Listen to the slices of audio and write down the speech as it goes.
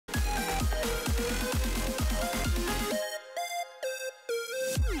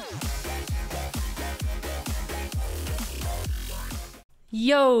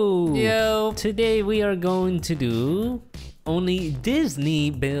Yo! Yo! Today we are going to do only Disney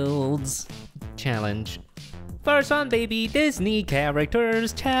builds challenge. First one, baby, Disney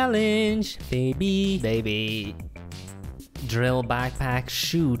characters challenge. Baby. Drill backpack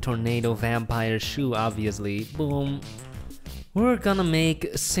shoe, tornado vampire shoe, obviously. Boom. We're gonna make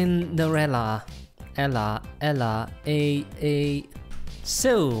Cinderella. Ella, A.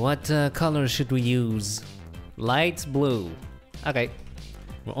 So, what color should we use? Light blue. Okay.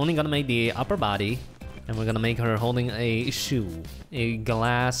 We're only gonna make the upper body, and we're gonna make her holding a shoe. A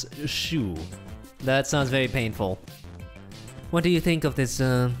glass shoe. That sounds very painful. What do you think of this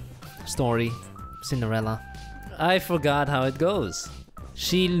story, Cinderella? I forgot how it goes.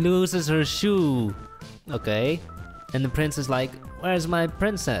 She loses her shoe. Okay. And the prince is like, where's my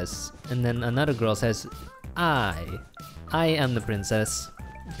princess? And then another girl says, I am the princess.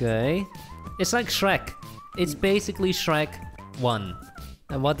 Okay. It's like Shrek. It's basically Shrek 1.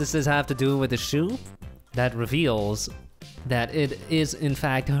 And what does this have to do with the shoe? That reveals that it is in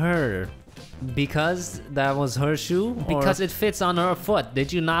fact her. Because that was her shoe? Because it fits on her foot.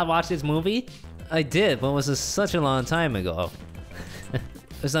 Did you not watch this movie? I did, but it was such a long time ago. It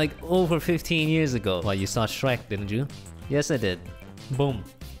was like over 15 years ago. Well, you saw Shrek, didn't you? Yes, I did. Boom.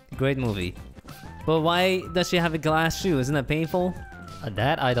 Great movie. But why does she have a glass shoe? Isn't that painful?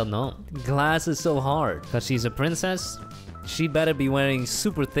 That I don't know. Glass is so hard. Because she's a princess? She better be wearing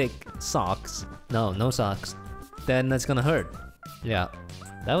super thick socks. No socks. Then that's gonna hurt. Yeah,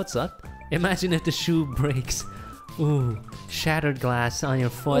 that would suck. Imagine if the shoe breaks. Ooh, shattered glass on your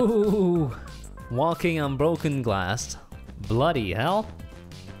foot. Ooh, walking on broken glass. Bloody hell.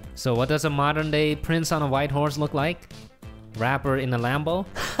 So what does a modern day prince on a white horse look like? Rapper in a Lambo?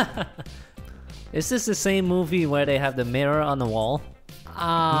 Is this the same movie where they have the mirror on the wall?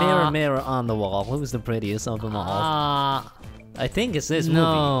 Mirror on the wall. Who's the prettiest of them all? I think it's this movie.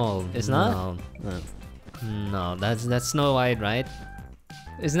 No, it's not. No, that's Snow White, right?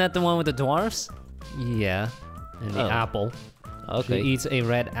 Isn't that the one with the dwarfs? Yeah, and the apple. Okay. She eats a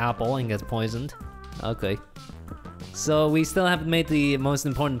red apple and gets poisoned. Okay. So we still haven't made the most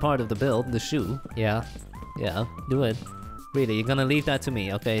important part of the build, the shoe. Yeah, do it. Really, you're gonna leave that to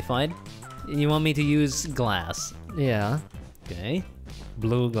me? Okay, fine. You want me to use glass? Yeah. Okay.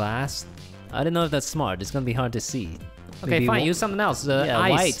 Blue glass. I don't know if that's smart. It's gonna be hard to see. Okay, maybe fine. Use something else.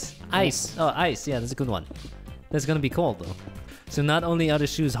 Ice. Ice. Oh, ice. Yeah, that's a good one. That's gonna be cold though. So not only are the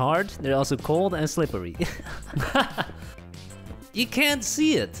shoes hard, they're also cold and slippery. You can't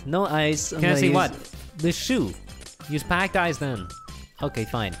see it. No ice. Can't see what? The shoe. Use packed ice then. Okay,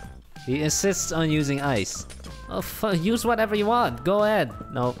 fine. He insists on using ice. Oh, use whatever you want. Go ahead.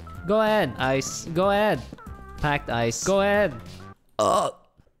 No. Go ahead. Ice. Go ahead. Packed ice. Go ahead.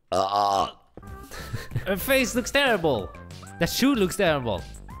 Her face looks terrible. That shoe looks terrible.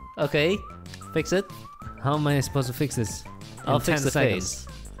 Okay. Fix it. How am I supposed to fix this? I'll fix the face.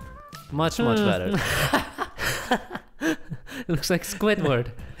 Much better. It looks like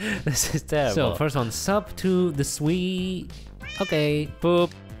Squidward. This is terrible. So first one, sub to the sweet. Okay,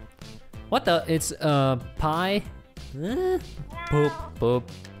 poop. What the? It's pie.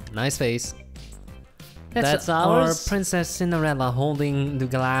 Poop. Nice face. That's our Princess Cinderella holding the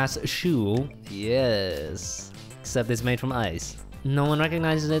glass shoe. Yes. Except it's made from ice. No one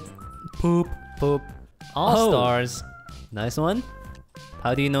recognizes it. Poop. All stars. Nice one.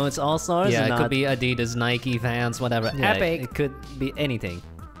 How do you know it's all stars? Yeah, it could be Adidas, Nike, Vans, whatever. Yeah, Epic. It could be anything.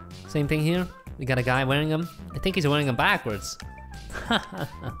 Same thing here. We got a guy wearing them. I think he's wearing them backwards.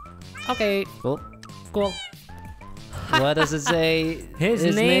 Okay. Cool. What does it say?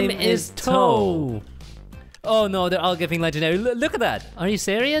 His name is Toe. Oh no, they're all giving legendary. Look at that. Are you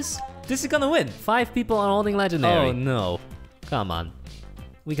serious? This is gonna win. 5 people are holding legendary. Oh no. Come on.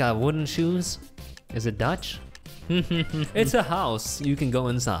 We got wooden shoes. Is it Dutch? It's a house. You can go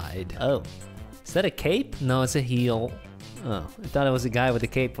inside. Oh. Is that a cape? No, it's a heel. Oh, I thought it was a guy with a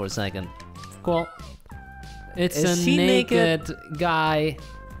cape for a second. Cool. It's a naked guy.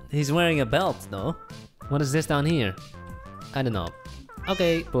 He's wearing a belt, though. What is this down here? I don't know.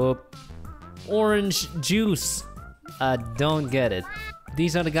 Okay. Boop. Orange juice. I don't get it.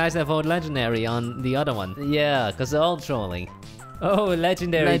 These are the guys that vote legendary on the other one. Yeah, because they're all trolling. Oh,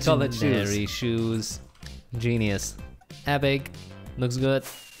 legendary colored shoes. Genius. Epic. Looks good.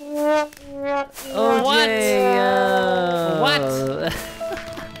 Oh, what?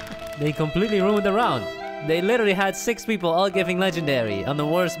 They completely ruined the round. They literally had 6 people all giving legendary on the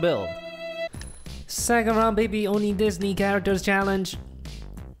worst build. Second round, baby. Only Disney characters challenge.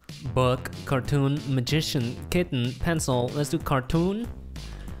 Book, cartoon, magician, kitten, pencil. Let's do cartoon.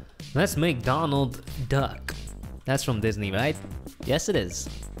 Let's make Donald Duck. That's from Disney, right? Yes, it is.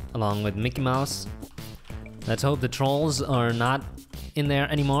 Along with Mickey Mouse. Let's hope the trolls are not in there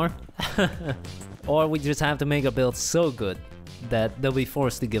anymore. Or we just have to make a build so good that they'll be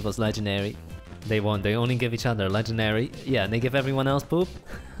forced to give us legendary. They won't, they only give each other legendary. Yeah, and they give everyone else poop.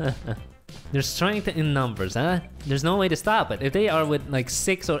 There's strength in numbers, huh? There's no way to stop it. If they are with like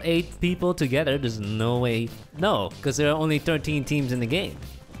 6 or 8 people together, there's no way. No, because there are only 13 teams in the game.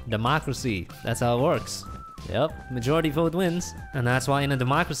 Democracy, that's how it works. Yep, majority vote wins. And that's why in a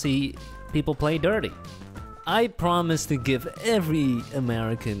democracy, people play dirty. I promise to give every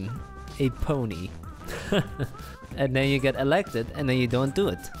American a pony. And then you get elected and then you don't do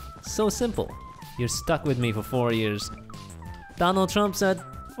it. So simple. You're stuck with me for 4 years. Donald Trump said,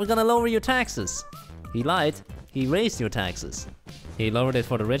 we're gonna lower your taxes. He lied. He raised your taxes. He lowered it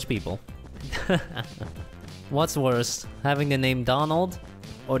for the rich people. What's worse, having the name Donald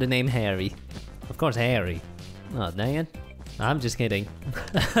or the name Harry? Of course Harry. Oh, dang it. I'm just kidding.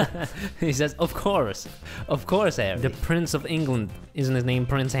 He says, of course Harry. The Prince of England, isn't his name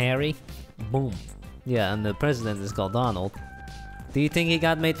Prince Harry? Boom. Yeah, and the president is called Donald. Do you think he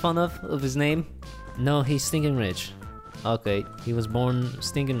got made fun of his name? No, he's stinking rich. Okay, he was born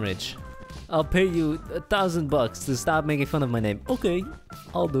stinking rich. I'll pay you $1,000 to stop making fun of my name. Okay,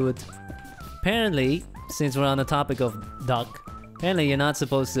 I'll do it. Apparently, since we're on the topic of duck, apparently you're not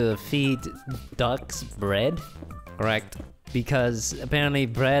supposed to feed ducks bread. Correct. Because apparently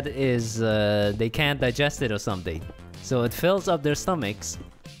bread is, they can't digest it or something. So it fills up their stomachs,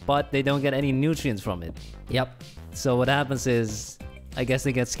 but they don't get any nutrients from it. Yep. So what happens is, I guess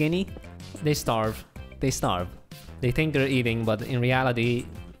they get skinny. They starve. They starve. They think they're eating, but in reality,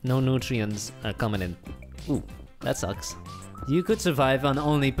 no nutrients are coming in. Ooh, that sucks. You could survive on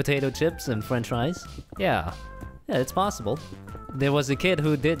only potato chips and french fries. Yeah, it's possible. There was a kid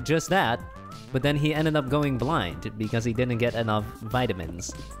who did just that, but then he ended up going blind because he didn't get enough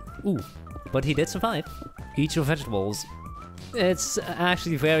vitamins. Ooh, but he did survive. Eat your vegetables. It's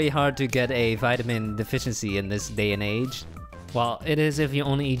actually very hard to get a vitamin deficiency in this day and age. Well, it is if you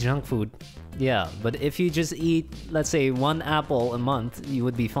only eat junk food. Yeah, but if you just eat, let's say, 1 apple a month, you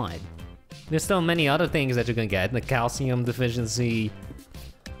would be fine. There's still many other things that you can get, the calcium deficiency.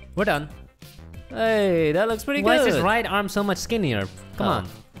 We're done. Hey, that looks pretty good. Why is his right arm so much skinnier? Come on.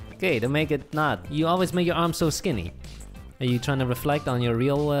 Okay, to make it not. You always make your arm so skinny. Are you trying to reflect on your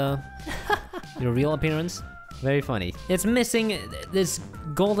real, your real appearance? Very funny. It's missing this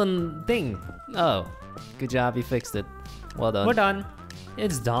golden thing. Oh, good job, you fixed it. Well done. We're done.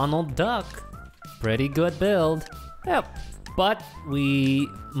 It's Donald Duck. Pretty good build. Yep. But we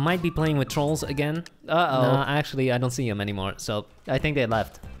might be playing with trolls again. Uh-oh. No, actually, I don't see them anymore, so I think they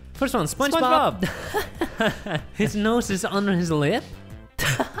left. First one, SpongeBob. His nose is under his lip?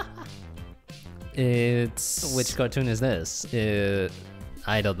 It's... Which cartoon is this?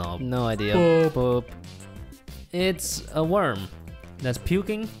 I don't know. No idea. Boop. Boop. It's a worm that's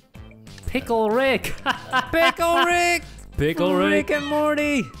puking. Pickle Rick! Pickle Rick! Pickle Rick and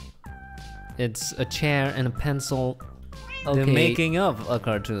Morty! It's a chair and a pencil. Okay. The making of a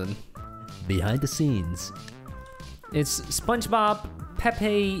cartoon. Behind the scenes. It's SpongeBob,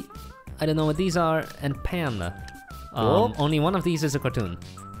 Pepe, I don't know what these are, and Panda. Only one of these is a cartoon.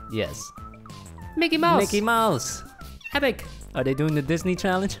 Yes. Mickey Mouse! Mickey Mouse! Epic! Are they doing the Disney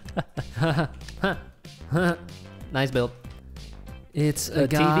challenge? Nice build. It's a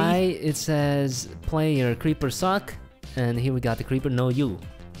guy, TV. It says, play your creeper suck. And here we got the creeper, no you.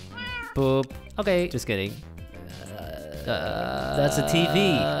 Boop. Okay, just kidding. That's a TV.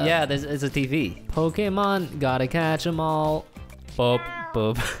 Yeah, it's a TV. Pokemon, gotta catch 'em all. Boop,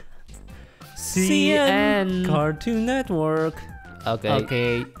 boop. CN Cartoon Network.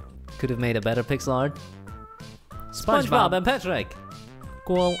 Okay. Could have made a better pixel art. SpongeBob and Patrick.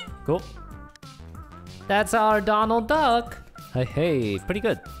 Cool. That's our Donald Duck. Hey, pretty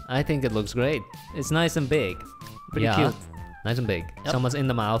good. I think it looks great. It's nice and big. Pretty cute. Nice and big. Yep. Someone's in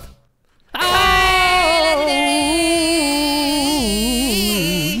the mouth.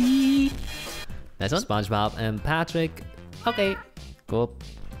 Nice one. SpongeBob and Patrick. Okay. Cool.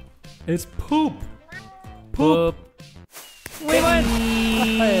 It's poop. Poop. We win.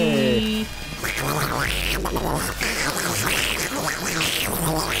 Hey.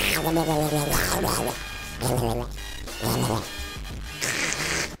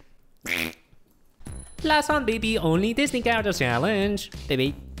 Last one, baby. Only Disney characters challenge,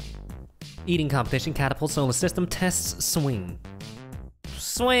 baby. Eating competition, catapult, solar system, tests, swing.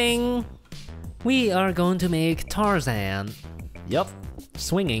 Swing. We are going to make Tarzan. Yup.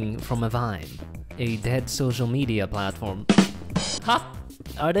 Swinging from a vine. A dead social media platform. Ha!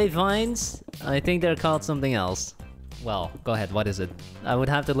 Are they vines? I think they're called something else. Well, go ahead. What is it? I would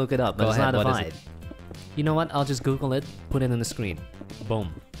have to look it up, but Go it's ahead, not a what is fight. it? You know what? I'll just Google it. Put it on the screen.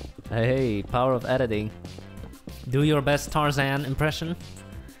 Boom. Hey, power of editing. Do your best Tarzan impression.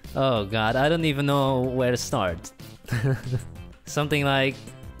 Oh god, I don't even know where to start. Something like...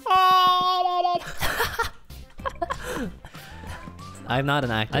 I'm not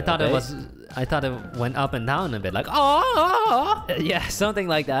an actor. I thought okay? I thought it went up and down a bit, like oh. Yeah, something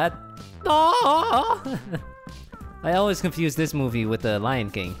like that. I always confuse this movie with The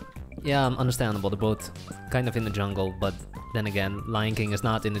Lion King. Yeah, understandable. They're both kind of in the jungle, but then again, Lion King is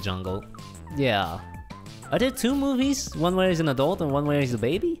not in the jungle. Yeah. Are there two movies? One where he's an adult and one where he's a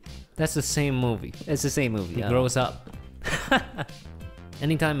baby? That's the same movie. It's the same movie. He yeah. grows up.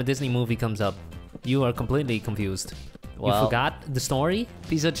 Anytime a Disney movie comes up, you are completely confused. Well, you forgot the story?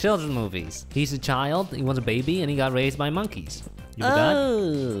 These are children movies. He's a child, he was a baby, and he got raised by monkeys. You forgot?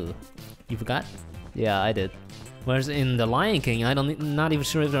 Oh. You forgot? Yeah, I did. Whereas in The Lion King, not even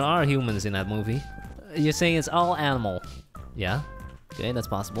sure if there are humans in that movie. You're saying it's all animal. Yeah? Okay, that's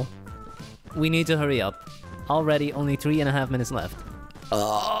possible. We need to hurry up. Already only 3.5 minutes left.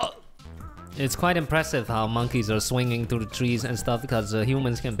 It's quite impressive how monkeys are swinging through the trees and stuff because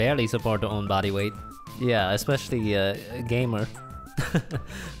humans can barely support their own body weight. Yeah, especially a gamer.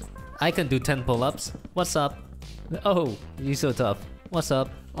 I can do 10 pull-ups. What's up? Oh, you're so tough. What's up?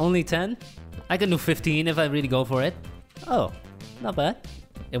 Only 10? I can do 15 if I really go for it. Oh, not bad.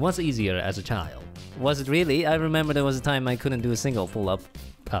 It was easier as a child. Was it really? I remember there was a time I couldn't do a single pull-up.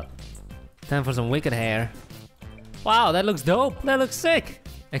 Cut. Time for some wicked hair. Wow, that looks dope. That looks sick.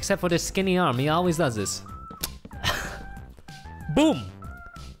 Except for this skinny arm, he always does this. Boom!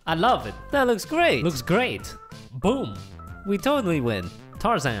 I love it. That looks great. Looks great. Boom. We totally win.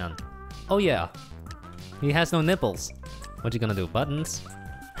 Tarzan. Oh yeah. He has no nipples. What you gonna do? Buttons?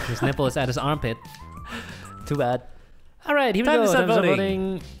 His nipple is at his armpit. Too bad. Alright, here we Time go. to start Time to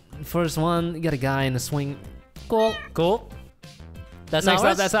voting. First one, you got a guy in a swing. Cool. Cool. That's Next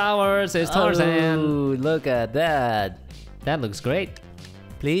ours? up, that's ours. It's Tarzan. Oh, look at that. That looks great.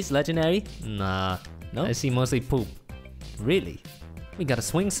 Please, legendary? Nah. No? I see mostly poop. Really? We got a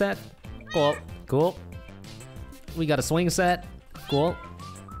swing set. Cool. Cool. We got a swing set. Cool.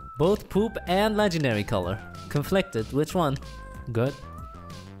 Both poop and legendary color. Conflicted, which one? Good.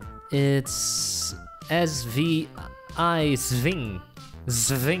 It's SVI swing.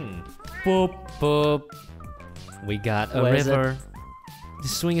 Swing. Poop, poop. We got a Where is river. The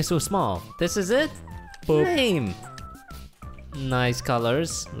swing is so small. This is it? Poop. Name. Nice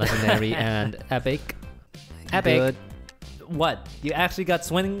colors. Legendary and epic. Epic. Good. What? You actually got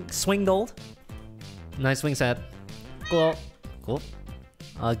swing gold? Nice swing set. Cool. Cool.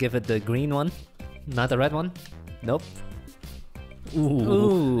 I'll give it the green one. Not the red one. Nope. Ooh.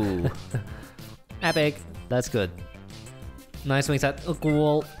 Ooh. Epic. That's good. Nice swing set. Oh,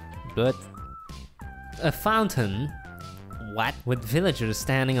 cool. Good. A fountain. What? With villagers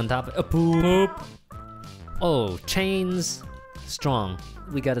standing on top of a poop. Oh, chains. Strong.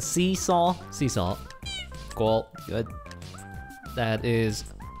 We got a seesaw. Seesaw. Cool. Good. That is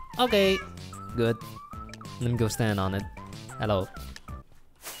okay. Good. Let me go stand on it. Hello.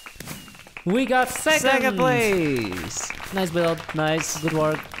 We got Second place. Nice build. Nice. Good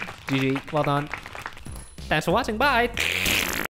work. GG. Well done. Thanks for watching. Bye.